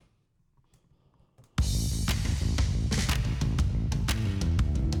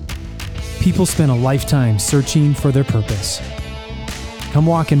People spend a lifetime searching for their purpose. Come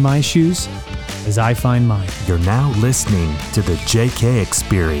walk in my shoes as I find mine. You're now listening to the JK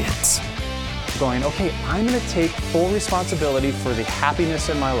Experience. Going, okay, I'm going to take full responsibility for the happiness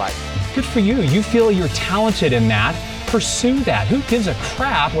in my life. Good for you. You feel you're talented in that. Pursue that. Who gives a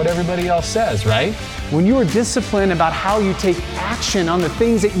crap what everybody else says, right? When you are disciplined about how you take action on the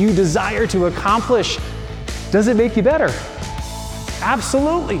things that you desire to accomplish, does it make you better?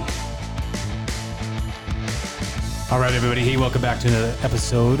 Absolutely. All right, everybody. Hey, welcome back to another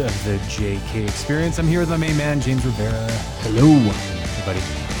episode of the JK Experience. I'm here with my main man, James Rivera. Hello. Hey, buddy.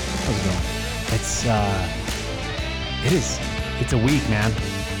 How's it going? It's a week, man.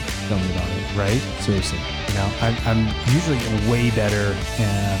 Tell me about it. Right? Seriously. You know, I'm usually way better.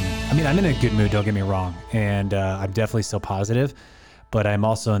 I'm in a good mood, don't get me wrong. And I'm definitely still positive, but I'm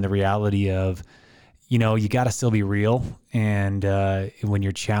also in the reality of, you know, you got to still be real. And when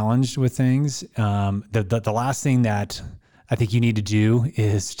you're challenged with things, the last thing that I think you need to do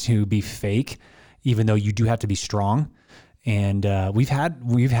is to be fake, even though you do have to be strong. And we've had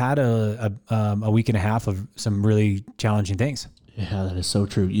a week and a half of some really challenging things. Yeah, that is so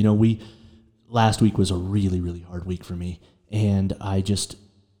true. You know, last week was a really, really hard week for me, and I just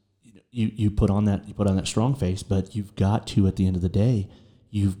you put on that strong face, but you've got to, at the end of the day,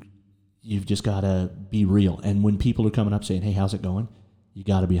 you've just got to be real. And when people are coming up saying, "Hey, how's it going?" you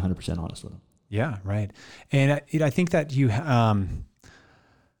got to be 100% honest with them. Yeah, right. And I think that you have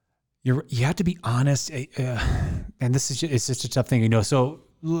to be honest, and it's just a tough thing, you know. So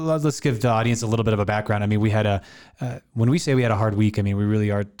let's give the audience a little bit of a background. I mean, we had when we say we had a hard week, I mean, we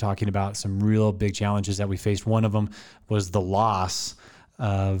really are talking about some real big challenges that we faced. One of them was the loss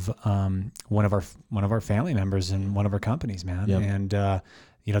of one of our family members in one of our companies, man. Yep. And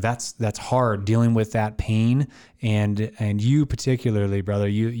you know, that's hard, dealing with that pain, and you particularly, brother,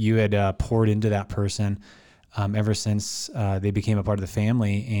 you had poured into that person ever since they became a part of the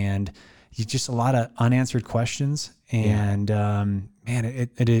family, and you just a lot of unanswered questions, and man,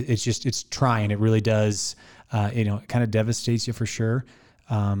 it's trying. It really does. It kind of devastates you for sure.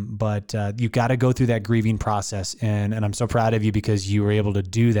 But you got to go through that grieving process, and I'm so proud of you because you were able to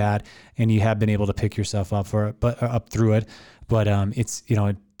do that, and you have been able to pick yourself up up through it. But it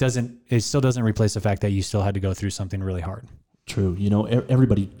still doesn't replace the fact that you still had to go through something really hard. True. You know,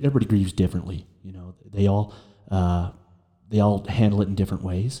 everybody grieves differently. You know, they all handle it in different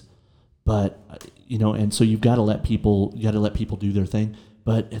ways. But you know, and so you've got to let people do their thing.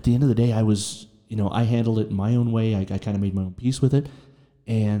 But at the end of the day, I handled it in my own way. I kind of made my own peace with it.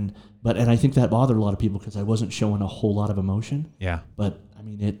 And I think that bothered a lot of people because I wasn't showing a whole lot of emotion. Yeah. But I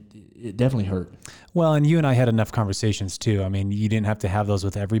mean, it definitely hurt. Well, and you and I had enough conversations too. I mean, you didn't have to have those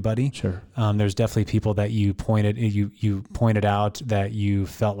with everybody. Sure. There's definitely people that you pointed out that you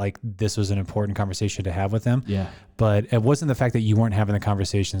felt like this was an important conversation to have with them. Yeah. But it wasn't the fact that you weren't having the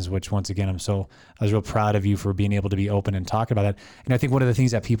conversations, which once again, I was real proud of you for being able to be open and talk about that. And I think one of the things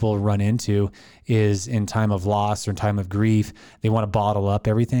that people run into is in time of loss or in time of grief, they want to bottle up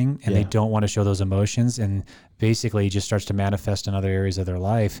everything and they don't want to show those emotions. And basically it just starts to manifest in other areas of their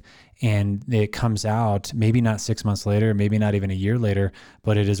life. And it comes out, maybe not 6 months later, maybe not even a year later,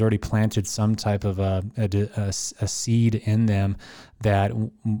 but it has already planted some type of a seed in them that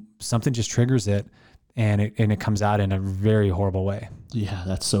something just triggers it. And it comes out in a very horrible way. Yeah,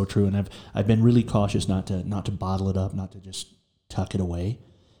 that's so true. And I've been really cautious not to bottle it up, not to just tuck it away.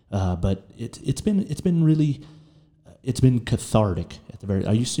 But it's been cathartic at the very.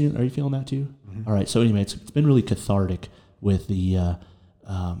 Are you feeling that too? Mm-hmm. All right. So anyway, it's been really cathartic with the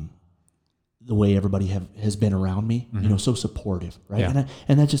way everybody has been around me. Mm-hmm. You know, so supportive, right? Yeah.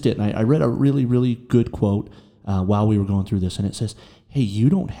 And that's just it. And I read a really, really good quote while we were going through this, and it says, "Hey, you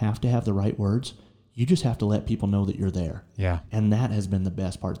don't have to have the right words. You just have to let people know that you're there." Yeah. And that has been the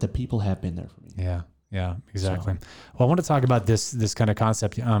best part. The people have been there for me. Yeah. Yeah, exactly. Well, I want to talk about this kind of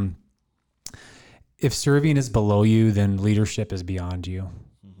concept. If serving is below you, then leadership is beyond you.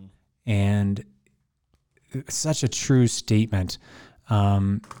 Mm-hmm. And it's such a true statement.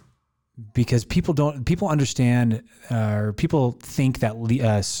 Because people understand, or people think that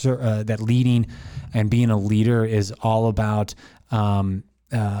that leading and being a leader is all about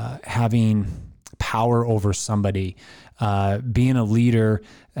having power over somebody, being a leader,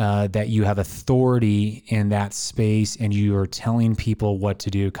 that you have authority in that space and you are telling people what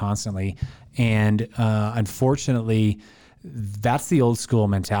to do constantly. And unfortunately, that's the old school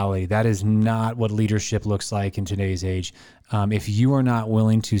mentality. That is not what leadership looks like in today's age. If you are not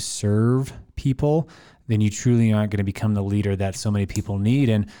willing to serve people, then you truly aren't going to become the leader that so many people need.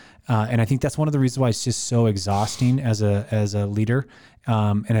 And I think that's one of the reasons why it's just so exhausting as a leader.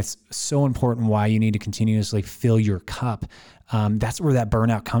 And it's so important why you need to continuously fill your cup. That's where that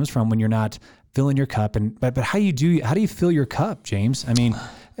burnout comes from, when you're not filling your cup. But how do you fill your cup, James? I mean,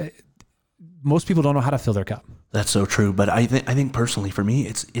 most people don't know how to fill their cup. That's so true. But I think personally for me,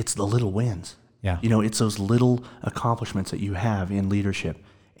 it's the little wins. Yeah. It's those little accomplishments that you have in leadership.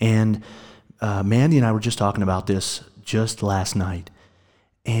 And Mandy and I were just talking about this just last night.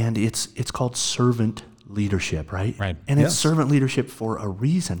 And it's called servant leadership, right? Right. And it's servant leadership for a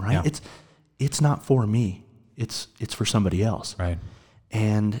reason, right? Yeah. It's not for me. It's for somebody else. Right.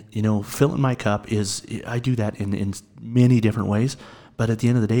 And, filling my cup I do that in many different ways. But at the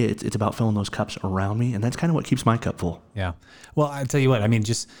end of the day, it's about filling those cups around me. And that's kind of what keeps my cup full. Yeah. Well, I tell you what, I mean,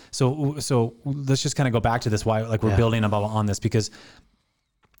 just so let's just kind of go back to this, why we're building up on this, because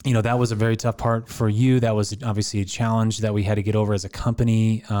that was a very tough part for you. That was obviously a challenge that we had to get over as a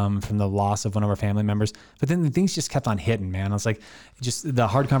company from the loss of one of our family members. But then the things just kept on hitting, man. It's like just the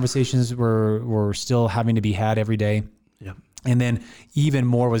hard conversations were still having to be had every day. Yep. And then even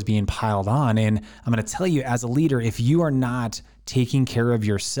more was being piled on. And I'm going to tell you, as a leader, if you are not taking care of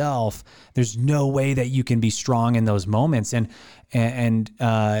yourself, there's no way that you can be strong in those moments. And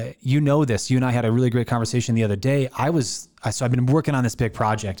this, you and I had a really great conversation the other day. So I've been working on this big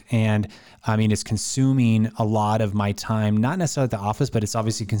project, and I mean, it's consuming a lot of my time, not necessarily at the office, but it's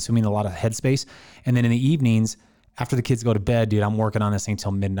obviously consuming a lot of headspace. And then in the evenings, after the kids go to bed, dude, I'm working on this thing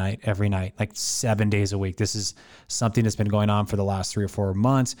till midnight every night, like 7 days a week. This is something that's been going on for the last 3 or 4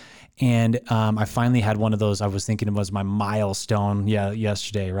 months. And I finally had one of those, I was thinking it was my milestone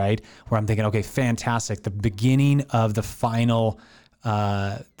yesterday, right? Where I'm thinking, okay, fantastic. The beginning of the final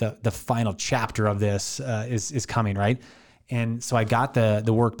chapter of this is coming, right? And so I got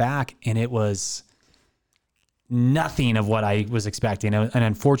the work back, and it was nothing of what I was expecting. And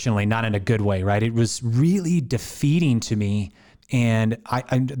unfortunately, not in a good way, right? It was really defeating to me. And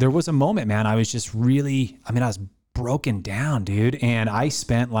there was a moment, man, I was just really, I was broken down, dude. And I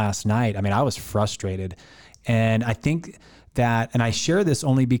spent last night, I was frustrated. And I think that, and I share this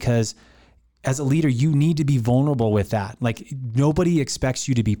only because as a leader, you need to be vulnerable with that. Like, nobody expects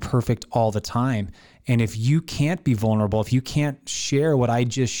you to be perfect all the time. And if you can't be vulnerable, if you can't share what I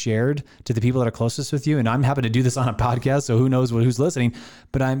just shared to the people that are closest with you, and I'm happy to do this on a podcast, so who knows who's listening,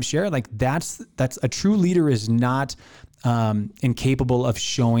 but I'm sharing, like, that's a true leader is not incapable of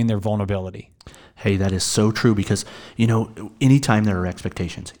showing their vulnerability. Hey, that is so true, because, anytime there are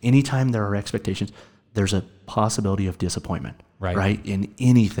expectations, there's a possibility of disappointment, right? In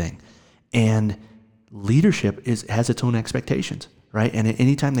anything. And leadership has its own expectations, right? And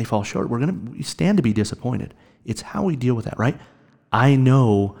anytime they fall short, we stand to be disappointed. It's how we deal with that, right? I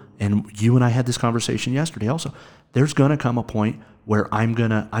know, and you and I had this conversation yesterday also, there's going to come a point where I'm going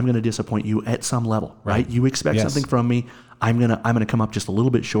to disappoint you at some level, right? You expect something from me. I'm going to come up just a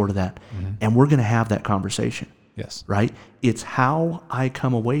little bit short of that. Mm-hmm. And we're going to have that conversation. Yes. Right? It's how I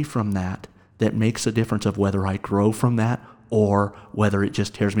come away from that makes a difference of whether I grow from that or whether it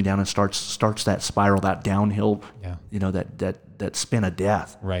just tears me down and starts that spiral, that downhill, that spin of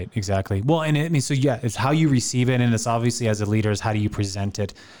death. Right, exactly. Well, and it's how you receive it, and it's obviously, as a leader, is how do you present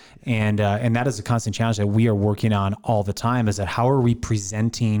it, and that is a constant challenge that we are working on all the time. Is that how are we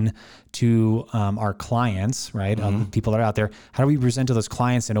presenting to our clients, right? Mm-hmm. People that are out there. How do we present to those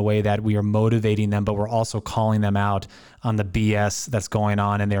clients in a way that we are motivating them, but we're also calling them out on the BS that's going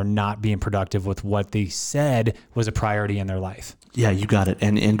on, and they're not being productive with what they said was a priority in their life. Yeah, you got it.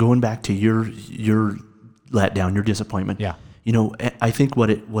 And going back to your letdown, your disappointment. Yeah. I think what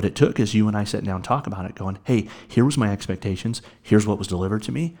it took is you and I sitting down and talk about it, going, hey, here was my expectations. Here's what was delivered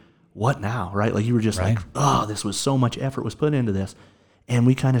to me. What now, right? Like, you were just like, oh, this was so much effort was put into this. And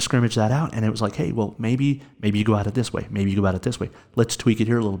we kind of scrimmaged that out. And it was like, hey, well, maybe you go at it this way. Maybe you go at it this way. Let's tweak it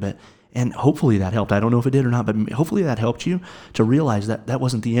here a little bit. And hopefully that helped. I don't know if it did or not, but hopefully that helped you to realize that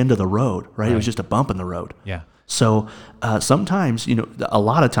wasn't the end of the road, right? It was just a bump in the road. Yeah. So sometimes, a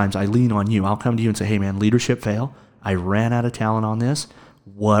lot of times I lean on you. I'll come to you and say, hey, man, leadership fail. I ran out of talent on this.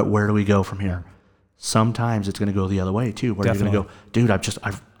 Where do we go from here? Sometimes it's going to go the other way too, where Definitely. you're going to go,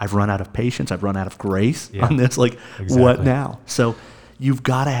 dude, I've run out of patience. I've run out of grace on this. Like, what now? So you've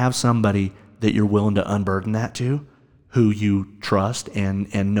got to have somebody that you're willing to unburden that to, who you trust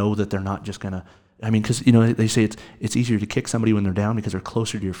and know that they're not just going to I mean, because, you know, they say it's easier to kick somebody when they're down because they're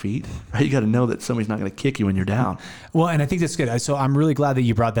closer to your feet, right? You got to know that somebody's not going to kick you when you're down. Well, and I think that's good. So I'm really glad that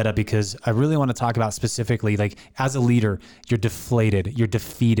you brought that up, because I really want to talk about specifically, like, as a leader, you're deflated, you're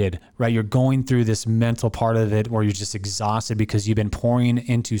defeated, right? You're going through this mental part of it where you're just exhausted because you've been pouring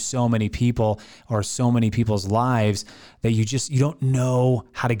into so many people or so many people's lives that you don't know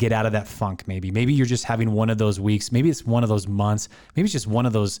how to get out of that funk. Maybe you're just having one of those weeks. Maybe it's one of those months. Maybe it's just one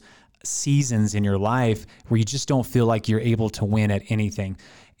of those seasons in your life where you just don't feel like you're able to win at anything.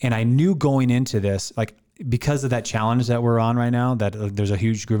 And I knew going into this, like, because of that challenge that we're on right now, that there's a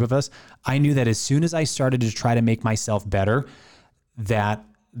huge group of us, I knew that as soon as I started to try to make myself better, that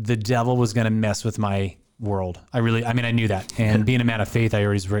the devil was going to mess with my world. I knew that. And being a man of faith, I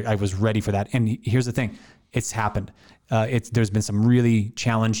was ready for that. And here's the thing, it's happened. There's been some really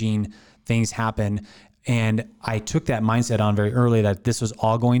challenging things happen. And I took that mindset on very early that this was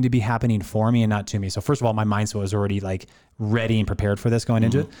all going to be happening for me and not to me. So first of all, my mindset was already like ready and prepared for this going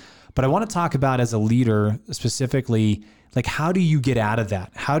into it. But I want to talk about, as a leader specifically, like, how do you get out of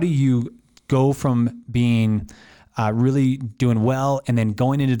that? How do you go from being really doing well and then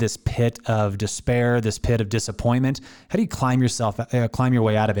going into this pit of despair, this pit of disappointment? How do you climb your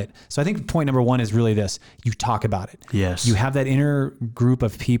way out of it? So I think point number one is really this: you talk about it. Yes. You have that inner group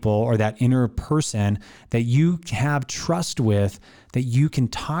of people or that inner person that you have trust with, that you can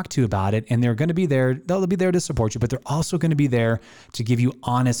talk to about it, and they're going to be there. They'll be there to support you, but they're also going to be there to give you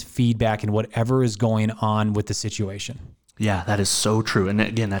honest feedback in whatever is going on with the situation. Yeah, that is so true. And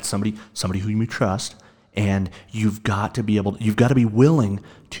again, that's somebody who you trust. And you've got to be willing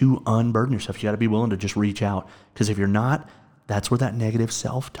to unburden yourself. You got to be willing to just reach out, because if you're not, that's where that negative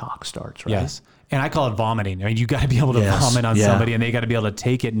self-talk starts, right? Yes. And I call it vomiting. I mean, you got to be able to vomit on somebody, and they got to be able to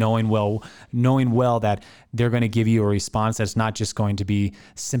take it knowing well that they're going to give you a response that's not just going to be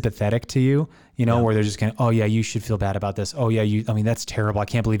sympathetic to you, where they're just going, oh yeah, you should feel bad about this. Oh yeah, that's terrible. I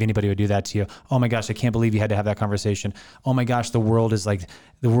can't believe anybody would do that to you. Oh my gosh, I can't believe you had to have that conversation. Oh my gosh, the world is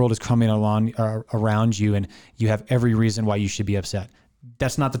crumbling along around you, and you have every reason why you should be upset.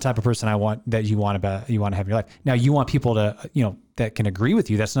 That's not the type of person you want to have in your life. Now, you want people to, that can agree with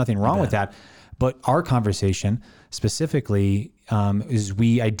you. That's nothing wrong with that. But our conversation specifically is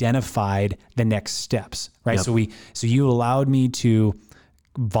we identified the next steps, right? Yep. So you allowed me to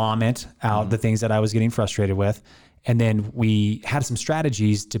vomit out the things that I was getting frustrated with. And then we had some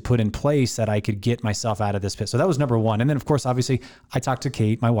strategies to put in place that I could get myself out of this pit. So that was number one. And then, of course, obviously, I talked to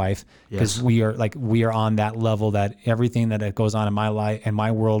Kate, my wife, because we are on that level that everything that goes on in my life and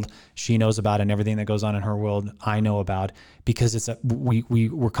my world, she knows about, and everything that goes on in her world, I know about, because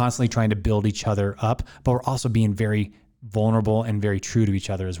we're constantly trying to build each other up, but we're also being very vulnerable and very true to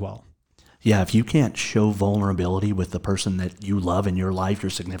each other as well. Yeah, if you can't show vulnerability with the person that you love in your life, your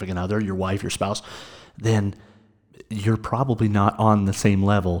significant other, your wife, your spouse, then you're probably not on the same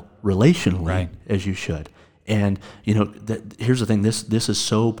level relationally as you should. And, here's the thing, this is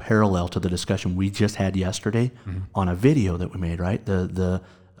so parallel to the discussion we just had yesterday on a video that we made, right? The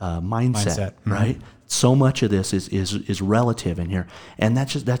mindset, right? So much of this is relative in here. And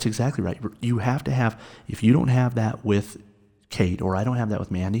that's exactly right. You have to have, if you don't have that with Kate, or I don't have that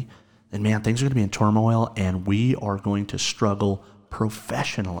with Mandy, then man, things are going to be in turmoil, and we are going to struggle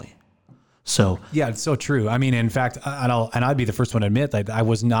professionally. So yeah, it's so true. I mean, in fact, I'd be the first one to admit that I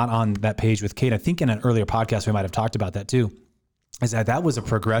was not on that page with Kate. I think in an earlier podcast we might have talked about that too. Is that was a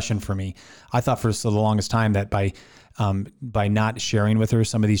progression for me. I thought for the longest time that by not sharing with her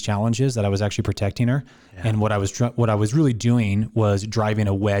some of these challenges, that I was actually protecting her, and what I was really doing was driving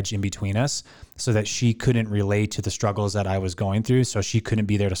a wedge in between us, so that she couldn't relate to the struggles that I was going through, so she couldn't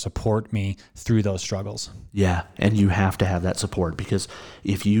be there to support me through those struggles. Yeah, and you have to have that support, because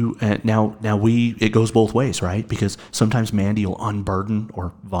if you it goes both ways, right? Because sometimes Mandy will unburden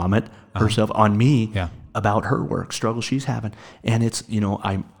or vomit herself on me about her work struggle she's having, and it's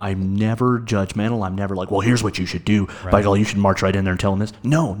I'm never judgmental. I'm never like, well, here's what you should do. By God, you should march right in there and tell them this.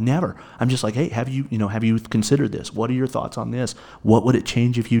 No, never. I'm just like, hey, have you considered this? What are your thoughts on this? What would it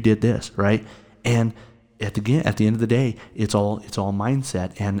change if you did this, right? And at the end of the day, it's all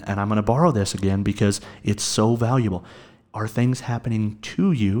mindset. And I'm going to borrow this again because it's so valuable. Are things happening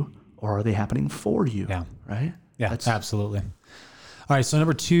to you, or are they happening for you? Yeah. Right? Yeah, absolutely. All right, so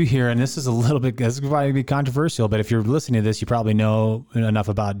number 2 here, and this is this is probably be controversial, but if you're listening to this, you probably know enough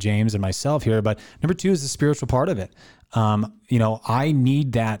about James and myself here. But number 2 is the spiritual part of it. I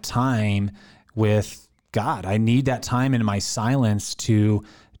need that time with God. I need that time in my silence to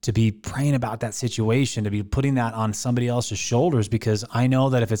be praying about that situation, to be putting that on somebody else's shoulders, because I know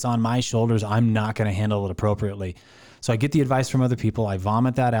that if it's on my shoulders, I'm not going to handle it appropriately. So I get the advice from other people. I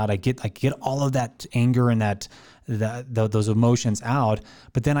vomit that out. I get all of that anger and those emotions out,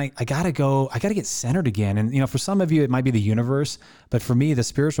 but then I gotta get centered again. And, for some of you, it might be the universe, but for me, the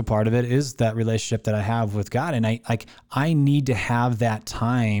spiritual part of it is that relationship that I have with God. And I need to have that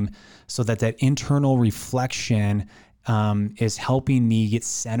time so that internal reflection is helping me get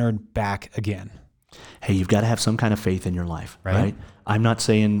centered back again. Hey, you've got to have some kind of faith in your life, right? I'm not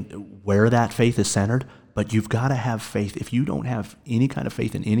saying where that faith is centered, but you've got to have faith. If you don't have any kind of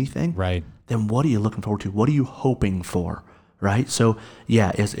faith in anything, right, then what are you looking forward to? What are you hoping for? Right? So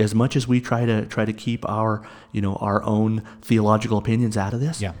yeah, as much as we try to keep our own theological opinions out of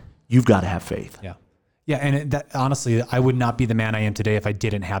this, you've got to have faith. Yeah, and honestly, I would not be the man I am today if I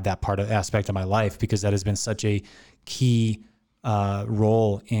didn't have that aspect of my life, because that has been such a key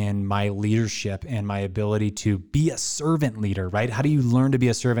role in my leadership and my ability to be a servant leader, right? How do you learn to be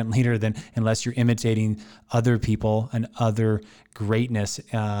a servant leader unless you're imitating other people and other greatness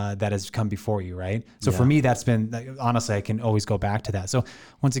that has come before you, right? So for me, that's been, honestly, I can always go back to that. So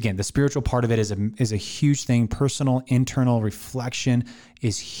once again, the spiritual part of it is a huge thing. Personal, internal reflection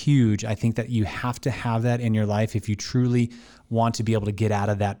is huge. I think that you have to have that in your life if you truly want to be able to get out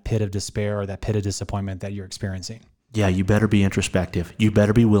of that pit of despair or that pit of disappointment that you're experiencing. Yeah, you better be introspective. You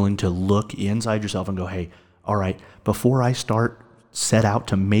better be willing to look inside yourself and go, hey, all right, before I set out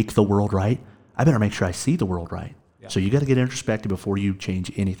to make the world right, I better make sure I see the world right. Yeah. So you got to get introspective before you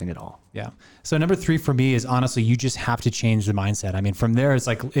change anything at all. Yeah. So number 3 for me is, honestly, you just have to change the mindset. I mean, from there, it's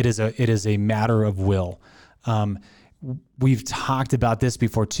like it is a matter of will. We've talked about this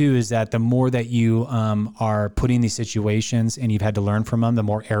before too, is that the more that you are put in these situations and you've had to learn from them, the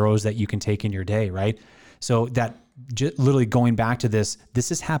more arrows that you can take in your day, right? So that literally going back to this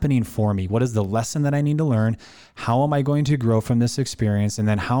is happening for me. What is the lesson that I need to learn? How am I going to grow from this experience? And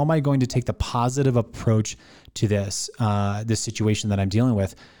then how am I going to take the positive approach to this situation that I'm dealing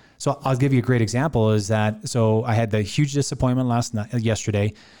with? So I'll give you a great example is that, so I had the huge disappointment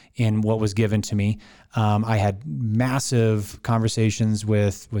yesterday in what was given to me. I had massive conversations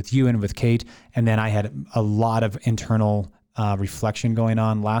with you and with Kate. And then I had a lot of internal reflection going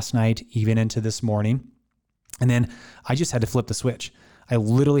on last night, even into this morning. And then I just had to flip the switch. I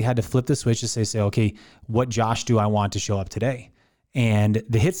literally had to flip the switch to say, okay, what Josh do I want to show up today? And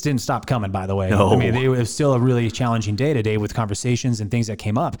the hits didn't stop coming, by the way. No. I mean, it was still a really challenging day today with conversations and things that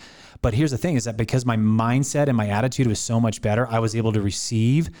came up. But here's the thing is that because my mindset and my attitude was so much better, I was able to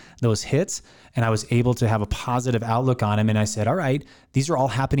receive those hits and I was able to have a positive outlook on them. And I said, all right, these are all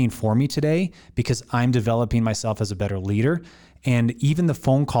happening for me today because I'm developing myself as a better leader. And even the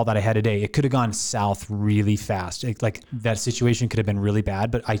phone call that I had today, it could have gone south really fast. Like that situation could have been really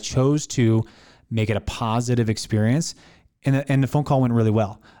bad, but I chose to make it a positive experience. And the phone call went really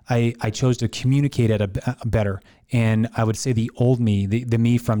well. I chose to communicate it better. And I would say the old me, the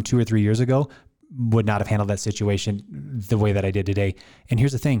me from 2 or 3 years ago, would not have handled that situation the way that I did today. And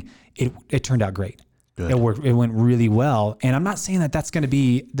here's the thing, it turned out great. Good. It went really well. And I'm not saying that that's going to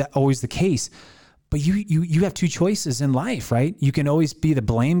be always the case, but you have 2 choices in life, right? You can always be the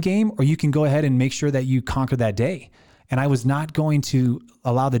blame game, or you can go ahead and make sure that you conquer that day. And I was not going to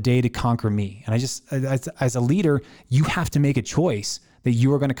allow the day to conquer me. And I just, as a leader, you have to make a choice that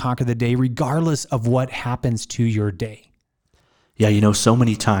you are going to conquer the day regardless of what happens to your day. Yeah, so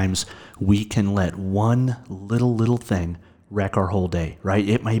many times we can let one little thing wreck our whole day, right?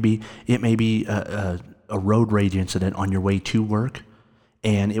 It may be a road rage incident on your way to work,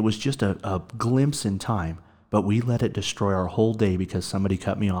 and it was just a glimpse in time, but we let it destroy our whole day because somebody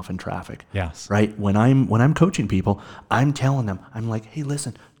cut me off in traffic. Yes. Right? When I'm coaching people, I'm telling them, I'm like, hey,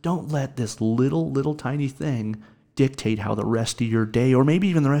 listen, don't let this little tiny thing dictate how the rest of your day or maybe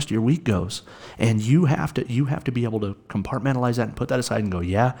even the rest of your week goes. And you have to be able to compartmentalize that and put that aside and go,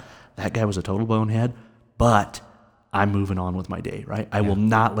 yeah, that guy was a total bonehead, but I'm moving on with my day, right? I will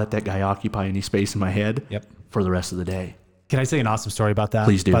not let that guy occupy any space in my head for the rest of the day. Can I say an awesome story about that?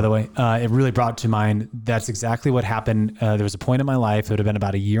 Please do. By the way, it really brought to mind, that's exactly what happened. There was a point in my life, it would have been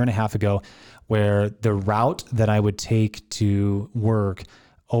about 1.5 years ago, where the route that I would take to work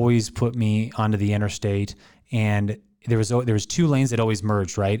always put me onto the interstate, and there was 2 lanes that always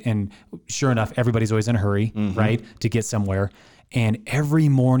merged, right? And sure enough, everybody's always in a hurry, right, to get somewhere. And every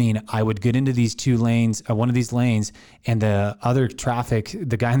morning I would get into these 2 lanes, one of these lanes, and the other traffic,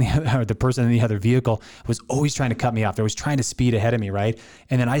 the guy or the person in the other vehicle was always trying to cut me off. They was trying to speed ahead of me, right?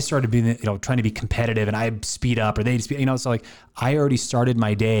 And then I started being, trying to be competitive, and I'd speed up or they'd speed, so like I already started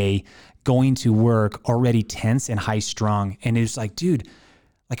my day going to work already tense and high strung. And it was like, dude,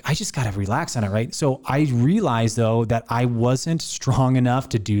 like I just got to relax on it, right? So I realized though that I wasn't strong enough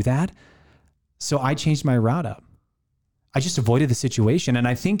to do that. So I changed my route up. I just avoided the situation. And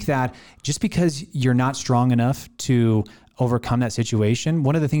I think that just because you're not strong enough to overcome that situation,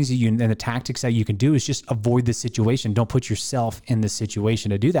 one of the things that and the tactics that you can do is just avoid the situation. Don't put yourself in the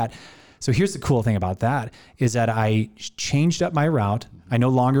situation to do that. So here's the cool thing about that is that I changed up my route. I no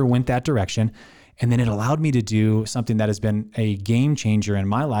longer went that direction. And then it allowed me to do something that has been a game changer in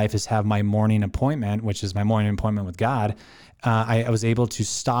my life, is have my morning appointment, which is my morning appointment with God. I was able to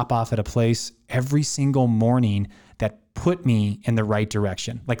stop off at a place every single morning that put me in the right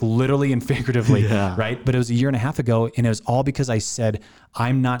direction, like literally and figuratively, right? But it was a year and a half ago, and it was all because I said,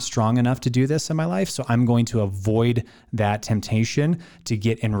 I'm not strong enough to do this in my life, so I'm going to avoid that temptation to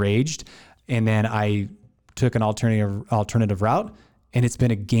get enraged. And then I took an alternative route, and it's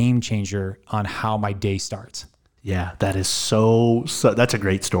been a game changer on how my day starts. Yeah, that is so that's a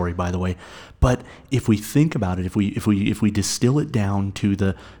great story, by the way. But if we think about it, if we distill it down to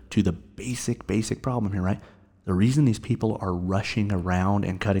the basic problem here, right? The reason these people are rushing around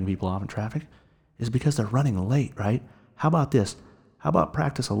and cutting people off in traffic is because they're running late, right? How about this? How about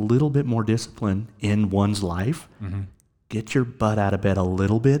practice a little bit more discipline in one's life? Mm-hmm. Get your butt out of bed a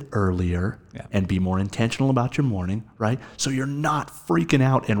little bit earlier and be more intentional about your morning, right? So you're not freaking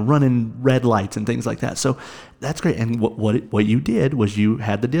out and running red lights and things like that. So that's great. And what you did was you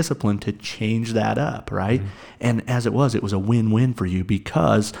had the discipline to change that up, right? Mm-hmm. And as it was a win-win for you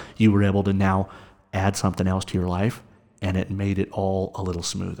because you were able to now add something else to your life, and it made it all a little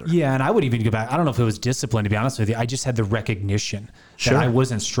smoother. Yeah, and I would even go back. I don't know if it was discipline, to be honest with you. I just had the recognition that I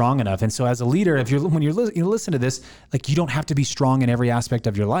wasn't strong enough. And so as a leader, when you listen to this, like, you don't have to be strong in every aspect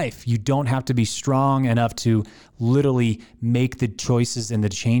of your life. You don't have to be strong enough to literally make the choices and the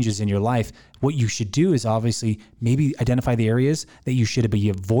changes in your life. What you should do is obviously maybe identify the areas that you should be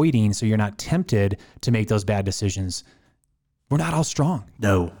avoiding so you're not tempted to make those bad decisions. We're not all strong.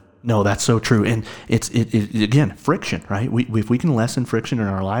 No, that's so true. And it's again, friction, right? If we can lessen friction in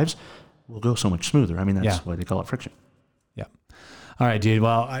our lives, we'll go so much smoother. I mean, that's why they call it friction. Yeah. All right, dude.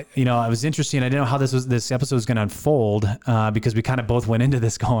 Well, I was interesting. I didn't know how this episode was going to unfold because we kind of both went into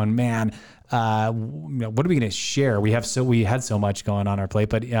this going, man, what are we going to share? We had so much going on our plate,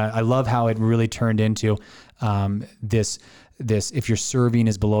 but I love how it really turned into this if you're serving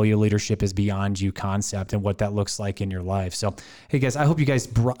is below you, leadership is beyond you concept, and what that looks like in your life. So, hey guys, I hope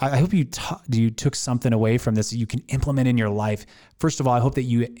you took something away from this that you can implement in your life. First of all, I hope that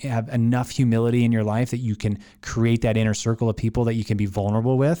you have enough humility in your life that you can create that inner circle of people that you can be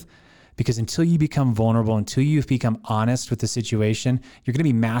vulnerable with. Because until you become vulnerable, until you've become honest with the situation, you're going to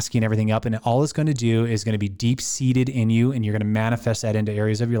be masking everything up. And all it's going to do is going to be deep-seated in you, and you're going to manifest that into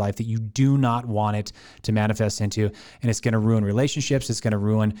areas of your life that you do not want it to manifest into. And it's going to ruin relationships. It's going to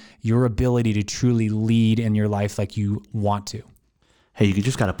ruin your ability to truly lead in your life like you want to. Hey, you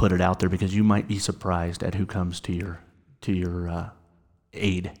just got to put it out there because you might be surprised at who comes to your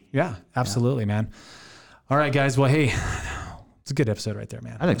aid. Yeah, absolutely, man. All right, guys. Well, hey, it's a good episode right there,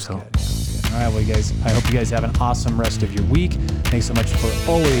 man. I think so. Good. Yeah, all right, well, you guys, I hope you guys have an awesome rest of your week. Thanks so much for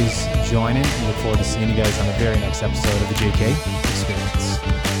always joining. We look forward to seeing you guys on the very next episode of the JK Experience.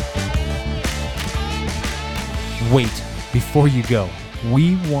 Wait, before you go,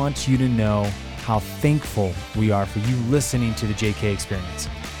 we want you to know how thankful we are for you listening to the JK Experience.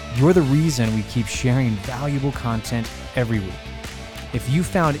 You're the reason we keep sharing valuable content every week. If you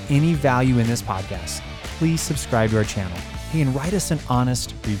found any value in this podcast, please subscribe to our channel. Hey, and write us an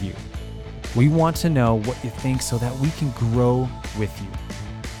honest review. We want to know what you think so that we can grow with you.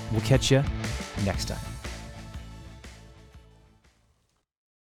 We'll catch you next time.